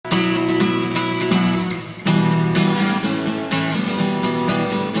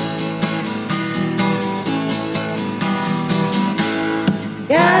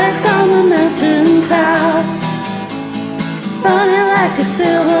mountain top, burning like a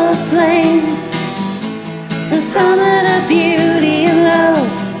silver flame, the summit of beauty and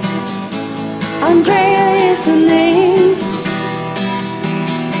love. Andrea is her name.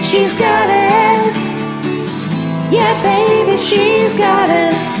 She's got us, yeah baby, she's got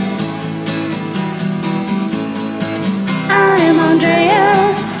us. I'm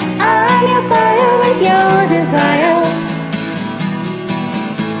Andrea, I'm your fire with your desire.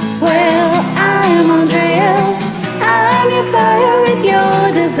 Well, I'm Andrea, I'm your fire with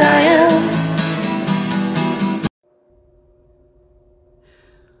your desire.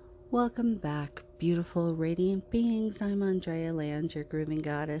 Welcome back, beautiful, radiant beings. I'm Andrea Land, your grooving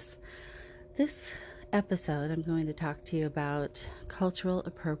goddess. This episode, I'm going to talk to you about cultural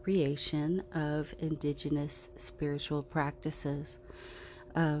appropriation of indigenous spiritual practices.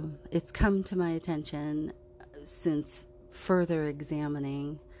 It's come to my attention since further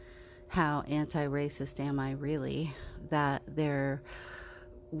examining how anti-racist am I really, that there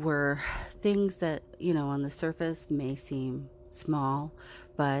were things that, on the surface may seem small,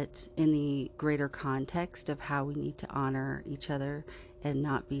 but in the greater context of how we need to honor each other and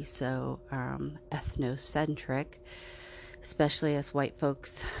not be so ethnocentric, especially as white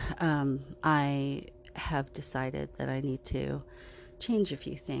folks, I have decided that I need to change a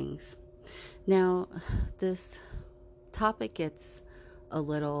few things. Now, this topic gets a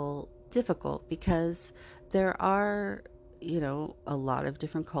little difficult because there are a lot of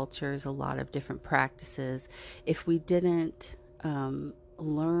different cultures, a lot of different practices. If we didn't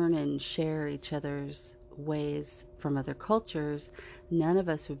learn and share each other's ways from other cultures, none of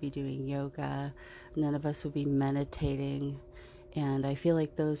us would be doing yoga, none of us would be meditating, and I feel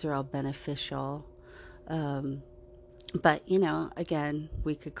like those are all beneficial. But, again,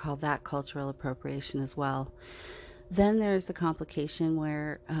 we could call that cultural appropriation as well. Then there's the complication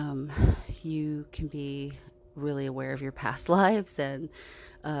where you can be really aware of your past lives, and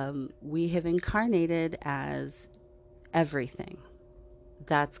we have incarnated as everything.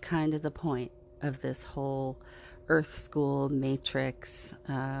 That's kind of the point of this whole Earth School matrix,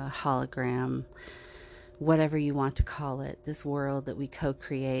 hologram, whatever you want to call it, this world that we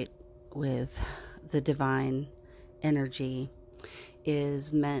co-create with the divine energy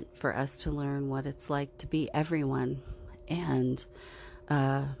is meant for us to learn what it's like to be everyone. And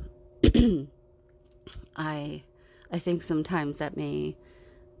I think sometimes that may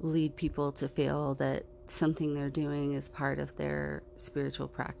lead people to feel that something they're doing as part of their spiritual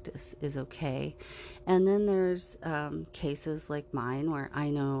practice is okay. And then there's cases like mine where I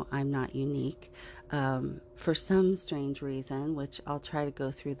know I'm not unique for some strange reason, which I'll try to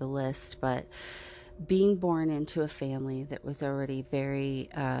go through the list, but being born into a family that was already very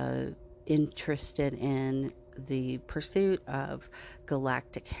interested in the pursuit of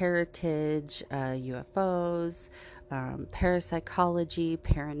galactic heritage, UFOs, parapsychology,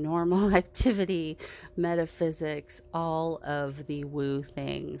 paranormal activity, metaphysics, all of the woo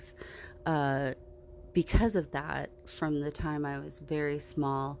things. Because of that, from the time I was very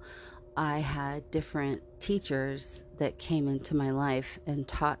small, I had different teachers that came into my life and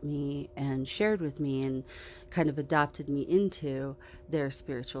taught me and shared with me and kind of adopted me into their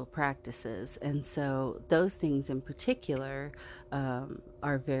spiritual practices. And so those things in particular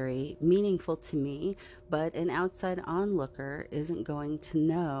are very meaningful to me, but an outside onlooker isn't going to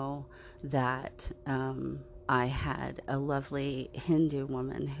know that I had a lovely Hindu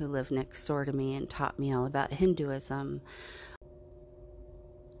woman who lived next door to me and taught me all about Hinduism.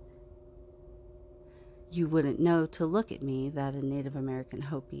 You wouldn't know to look at me that a Native American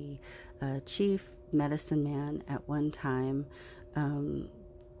Hopi chief medicine man at one time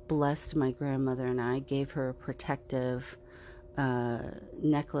blessed my grandmother and I, gave her a protective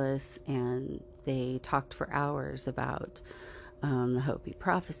necklace, and they talked for hours about the Hopi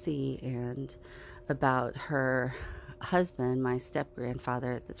prophecy and about her husband, my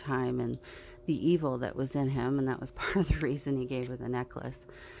step-grandfather at the time, and the evil that was in him, and that was part of the reason he gave her the necklace.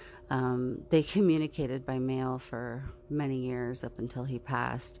 They communicated by mail for many years up until he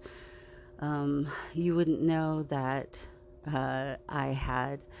passed. You wouldn't know that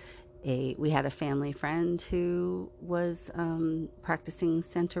we had a family friend who was practicing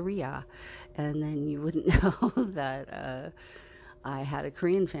Santeria, and then you wouldn't know that I had a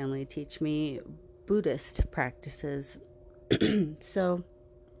Korean family teach me Buddhist practices. So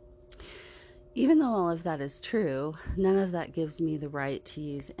even though all of that is true, none of that gives me the right to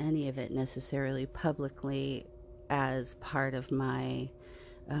use any of it necessarily publicly as part of my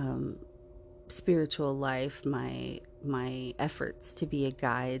spiritual life, my efforts to be a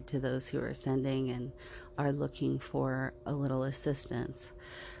guide to those who are ascending and are looking for a little assistance.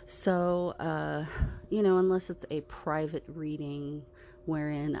 So, unless it's a private reading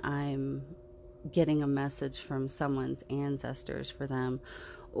wherein I'm getting a message from someone's ancestors for them,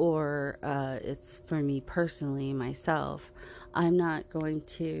 or it's for me personally, myself, I'm not going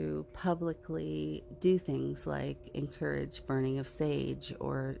to publicly do things like encourage burning of sage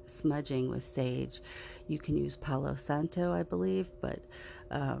or smudging with sage. You can use Palo Santo, I believe, but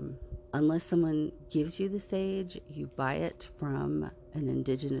unless someone gives you the sage, you buy it from an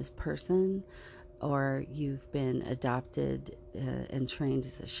indigenous person, or you've been adopted and trained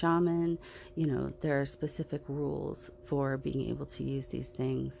as a shaman. There are specific rules for being able to use these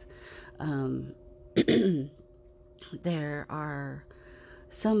things. Um, there are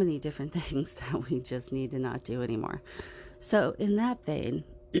so many different things that we just need to not do anymore. So, in that vein,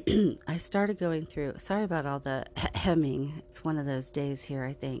 I started going through. Sorry about all the hemming. It's one of those days here,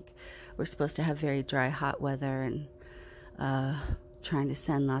 I think. We're supposed to have very dry, hot weather, and trying to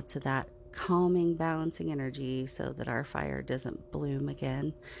send lots of that calming, balancing energy so that our fire doesn't bloom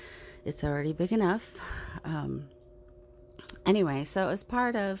again. It's already big enough. Anyway, so as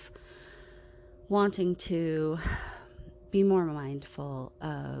part of wanting to be more mindful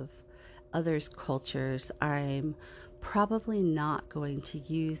of others' cultures, I'm probably not going to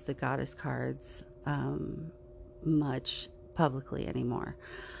use the goddess cards much publicly anymore.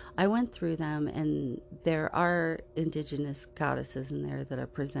 I went through them, and there are indigenous goddesses in there that are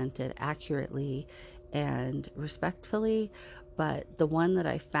presented accurately and respectfully, but the one that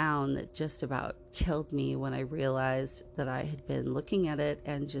I found that just about killed me when I realized that I had been looking at it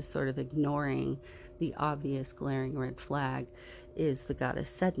and just sort of ignoring the obvious glaring red flag is the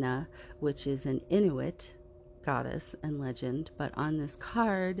goddess Sedna, which is an Inuit goddess and legend, but on this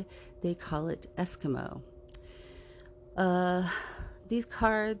card they call it Eskimo. These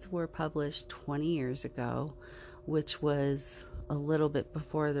cards were published 20 years ago, which was a little bit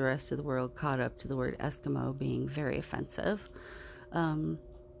before the rest of the world caught up to the word Eskimo being very offensive. And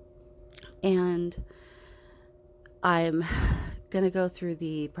I'm going to go through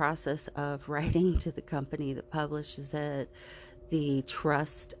the process of writing to the company that publishes it, the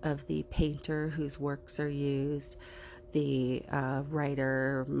trust of the painter whose works are used, the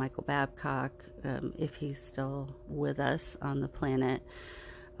writer Michael Babcock, if he's still with us on the planet,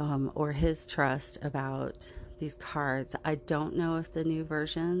 or his trust about these cards. I don't know if the new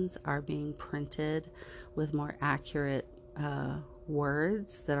versions are being printed with more accurate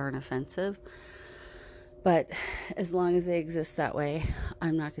words that aren't offensive, but as long as they exist that way,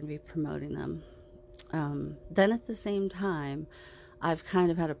 I'm not going to be promoting them. Then at the same time, I've kind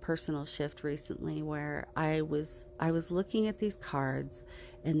of had a personal shift recently where I was looking at these cards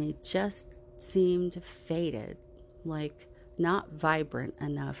and they just seemed faded, like not vibrant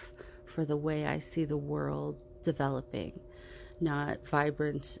enough for the way I see the world developing, not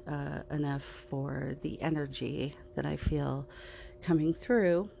vibrant enough for the energy that I feel coming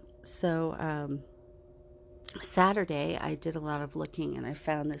through. So Saturday I did a lot of looking and I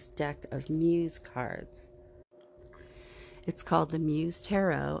found this deck of Muse cards. It's called the Muse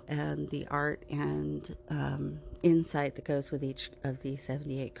Tarot, and the art and insight that goes with each of the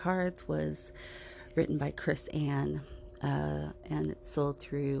 78 cards was written by Chris Ann, and it's sold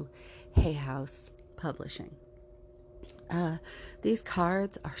through Hay House Publishing. These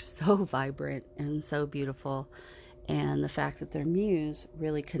cards are so vibrant and so beautiful, and the fact that they're Muse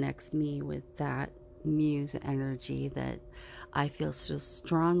really connects me with that Muse energy that I feel so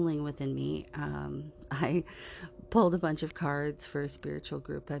strongly within me. I pulled a bunch of cards for a spiritual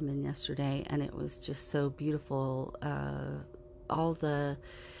group I'm in yesterday, and it was just so beautiful. All the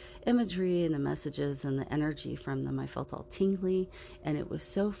imagery and the messages and the energy from them, I felt all tingly, and it was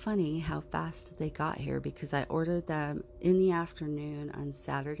so funny how fast they got here because I ordered them in the afternoon on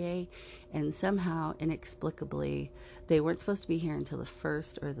Saturday, and somehow inexplicably they weren't supposed to be here until the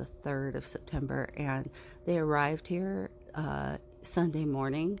 1st or the 3rd of September, and they arrived here Sunday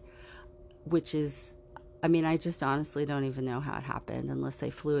morning, which is, I just honestly don't even know how it happened unless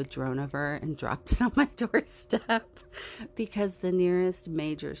they flew a drone over and dropped it on my doorstep, because the nearest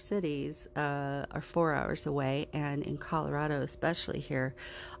major cities are 4 hours away, and in Colorado, especially here,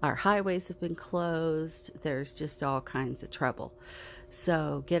 our highways have been closed. There's just all kinds of trouble.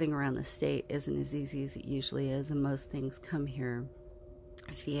 So getting around the state isn't as easy as it usually is, and most things come here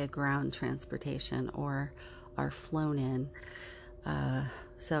via ground transportation or are flown in.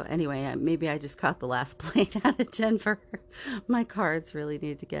 So anyway, maybe I just caught the last plane out of Denver. My cards really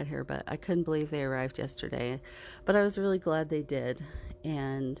need to get here, but I couldn't believe they arrived yesterday. But I was really glad they did.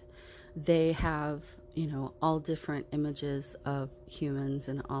 And they have, all different images of humans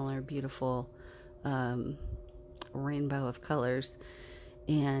and all our beautiful rainbow of colors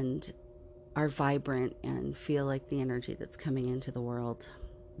and are vibrant and feel like the energy that's coming into the world.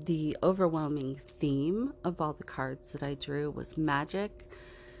 The overwhelming theme of all the cards that I drew was magic,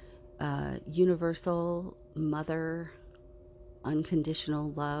 universal mother,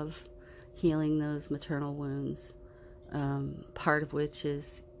 unconditional love, healing those maternal wounds, part of which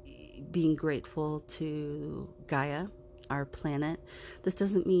is being grateful to Gaia, our planet. This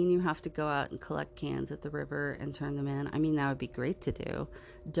doesn't mean you have to go out and collect cans at the river and turn them in. I mean, that would be great to do.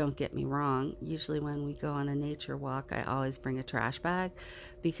 Don't get me wrong. Usually when we go on a nature walk, I always bring a trash bag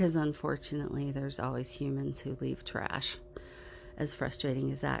because unfortunately there's always humans who leave trash, as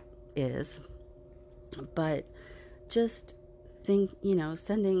frustrating as that is. But just think,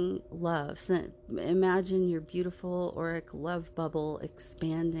 sending love. Imagine your beautiful auric love bubble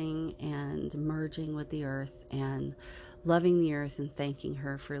expanding and merging with the earth and loving the earth and thanking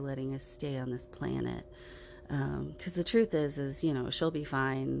her for letting us stay on this planet. Because the truth is, she'll be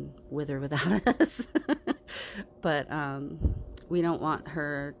fine with or without us. But we don't want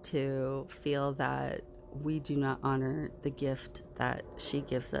her to feel that we do not honor the gift that she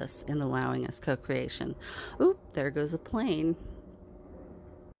gives us in allowing us co-creation. Oop, there goes a plane.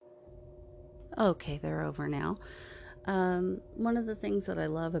 Okay, they're over now. One of the things that I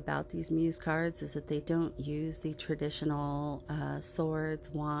love about these muse cards is that they don't use the traditional swords,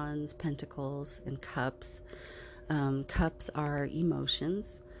 wands, pentacles, and cups. Cups are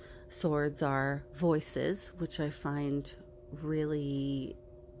emotions. Swords are voices, which I find really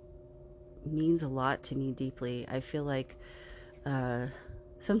means a lot to me deeply. I feel like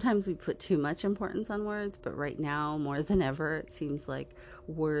sometimes we put too much importance on words, but right now, more than ever, it seems like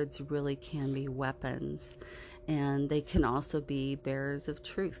words really can be weapons. And they can also be bearers of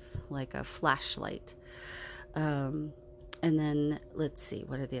truth, like a flashlight. And then, let's see,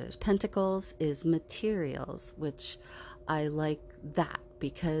 what are the others? Pentacles is materials, which I like that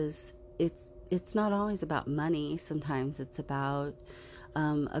because it's not always about money. Sometimes it's about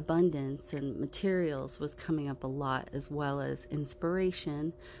abundance, and materials was coming up a lot, as well as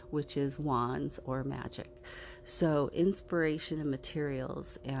inspiration, which is wands or magic. So inspiration and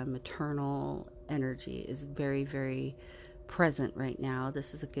materials and maternal energy is very, very present right now.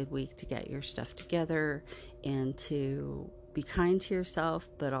 This is a good week to get your stuff together and to be kind to yourself,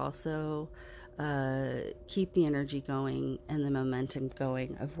 but also keep the energy going and the momentum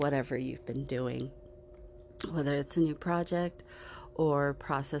going of whatever you've been doing, whether it's a new project or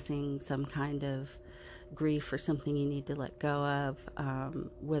processing some kind of grief or something you need to let go of,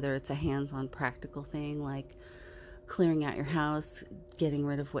 whether it's a hands-on practical thing like clearing out your house, getting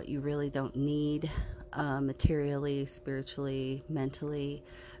rid of what you really don't need, materially, spiritually, mentally.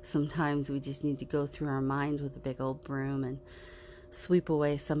 Sometimes we just need to go through our mind with a big old broom and sweep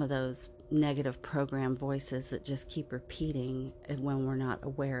away some of those negative program voices that just keep repeating when we're not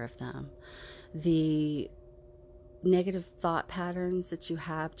aware of them. The negative thought patterns that you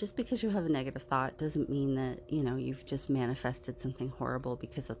have, just because you have a negative thought doesn't mean that you've just manifested something horrible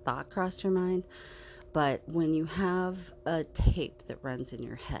because a thought crossed your mind. But when you have a tape that runs in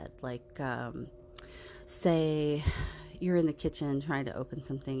your head, like say you're in the kitchen trying to open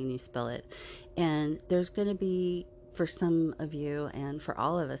something and you spill it, and there's going to be, for some of you and for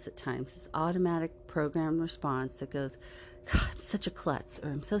all of us at times, this automatic program response that goes, God, I'm such a klutz, or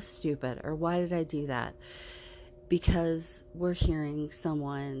I'm so stupid, or why did I do that? Because we're hearing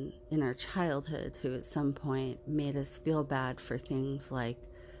someone in our childhood who at some point made us feel bad for things like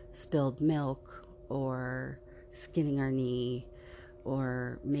spilled milk or skinning our knee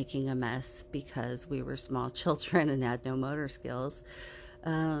or making a mess because we were small children and had no motor skills.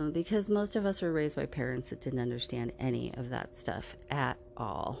 Because most of us were raised by parents that didn't understand any of that stuff at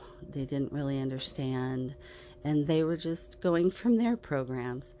all. They didn't really understand, and they were just going from their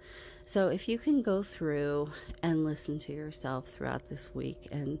programs. So if you can go through and listen to yourself throughout this week,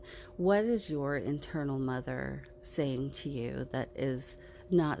 and what is your internal mother saying to you that is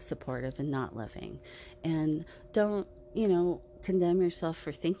not supportive and not loving? And don't, condemn yourself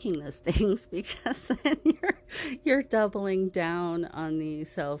for thinking those things, because then you're doubling down on the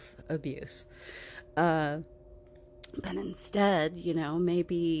self-abuse. But instead,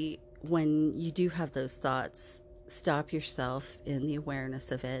 maybe when you do have those thoughts, stop yourself in the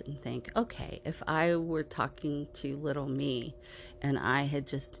awareness of it and think, okay, if I were talking to little me and I had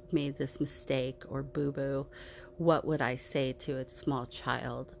just made this mistake or boo-boo, what would I say to a small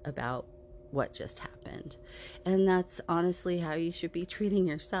child about what just happened? And that's honestly how you should be treating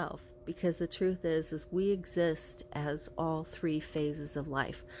yourself, because the truth is we exist as all three phases of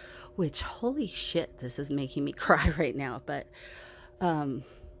life, which, holy shit, this is making me cry right now, but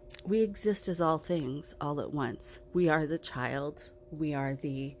we exist as all things all at once. We are the child, We are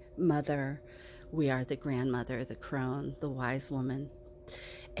the mother, we are the grandmother, the crone, the wise woman.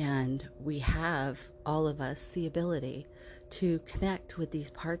 And we have, all of us, the ability to connect with these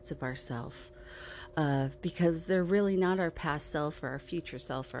parts of ourself, because they're really not our past self or our future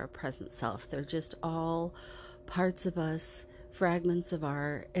self or our present self. They're just all parts of us, fragments of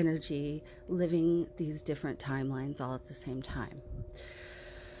our energy, living these different timelines all at the same time.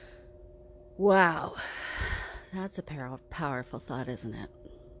 Wow, that's a powerful thought, isn't it?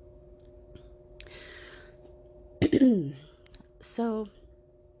 So,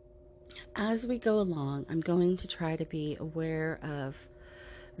 as we go along, I'm going to try to be aware of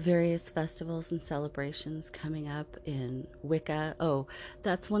various festivals and celebrations coming up in Wicca. Oh,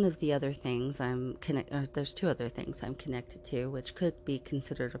 that's one of the other things there's two other things I'm connected to, which could be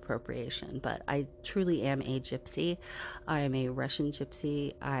considered appropriation, but I truly am a gypsy. I am a Russian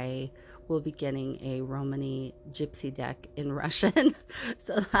gypsy. I will be getting a Romani gypsy deck in Russian,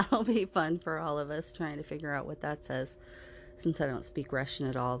 so that'll be fun for all of us trying to figure out what that says, since I don't speak Russian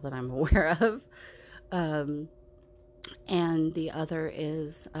at all that I'm aware of. And the other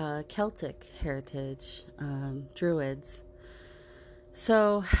is Celtic heritage, Druids.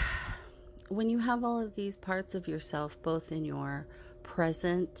 So when you have all of these parts of yourself, both in your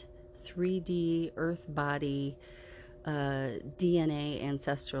present 3D earth body, DNA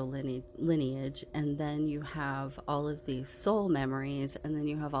ancestral lineage, and then you have all of these soul memories, and then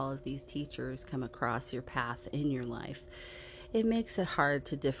you have all of these teachers come across your path in your life, it makes it hard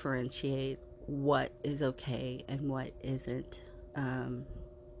to differentiate what is okay and what isn't. I'm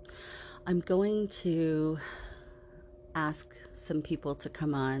going to ask some people to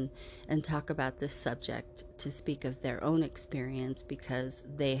come on and talk about this subject, to speak of their own experience, because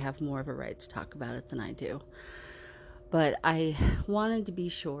they have more of a right to talk about it than I do. But I wanted to be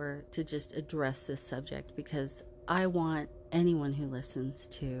sure to just address this subject because I want anyone who listens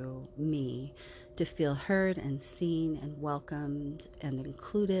to me to feel heard and seen and welcomed and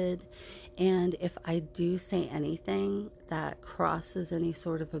included. And if I do say anything that crosses any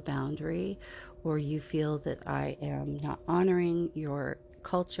sort of a boundary, or you feel that I am not honoring your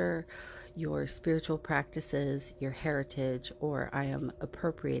culture, your spiritual practices, your heritage, or I am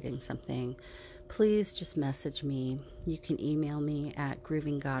appropriating something, please just message me. You can email me at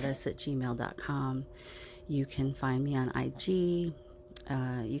groovinggoddess@gmail.com. You can find me on IG.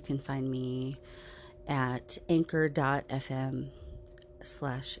 You can find me at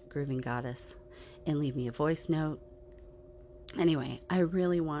anchor.fm/groovinggoddess and leave me a voice note. Anyway, I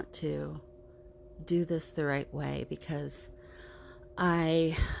really want to do this the right way because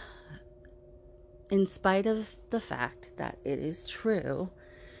in spite of the fact that it is true,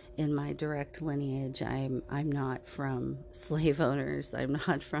 in my direct lineage, I'm not from slave owners. I'm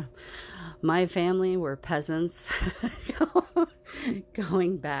not from, my family were peasants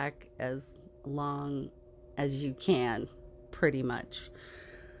going back as long as you can, pretty much.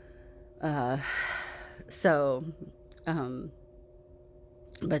 But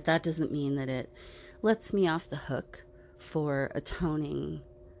that doesn't mean that it lets me off the hook for atoning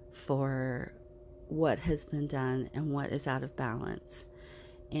for what has been done and what is out of balance,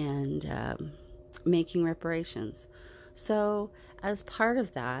 and making reparations. So as part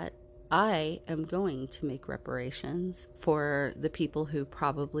of that, I am going to make reparations for the people who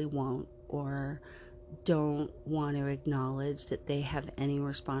probably won't or don't want to acknowledge that they have any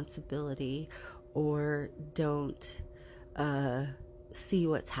responsibility or don't see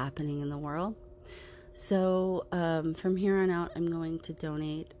what's happening in the world. So from here on out, I'm going to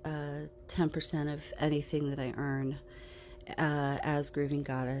donate 10% of anything that I earn as Grooving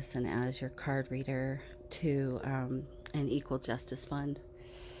Goddess and as your card reader to an Equal Justice Fund,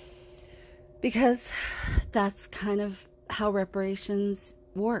 because that's kind of how reparations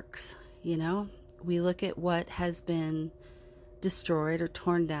works. You know, we look at what has been destroyed or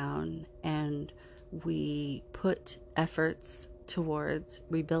torn down and we put efforts towards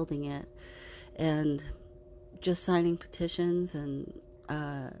rebuilding it, and just signing petitions and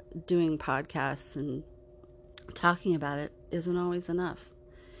doing podcasts and talking about it isn't always enough.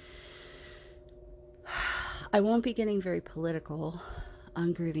 I won't be getting very political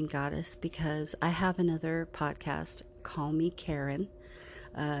on Grooving Goddess because I have another podcast, Call Me Karen,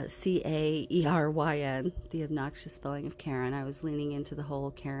 Caeryn, the obnoxious spelling of Karen. I was leaning into the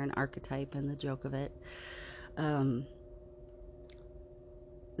whole Karen archetype and the joke of it.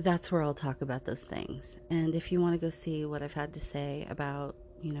 That's where I'll talk about those things. And if you want to go see what I've had to say about,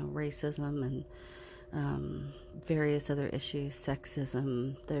 racism and various other issues,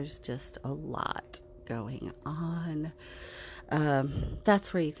 sexism, there's just a lot going on.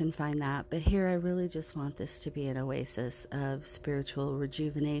 That's where you can find that. But here, I really just want this to be an oasis of spiritual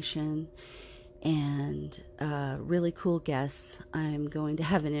rejuvenation and really cool guests. I'm going to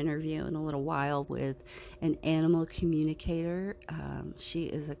have an interview in a little while with an animal communicator. She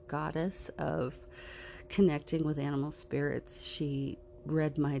is a goddess of connecting with animal spirits. She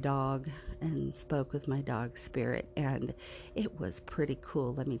read my dog and spoke with my dog's spirit, and it was pretty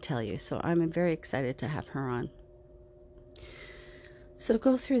cool, let me tell you. So I'm very excited to have her on. So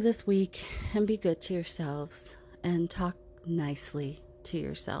go through this week and be good to yourselves and talk nicely to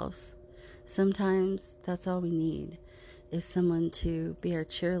yourselves. Sometimes that's all we need, is someone to be our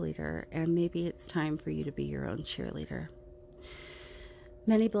cheerleader, and maybe it's time for you to be your own cheerleader.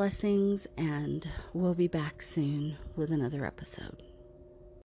 Many blessings, and we'll be back soon with another episode.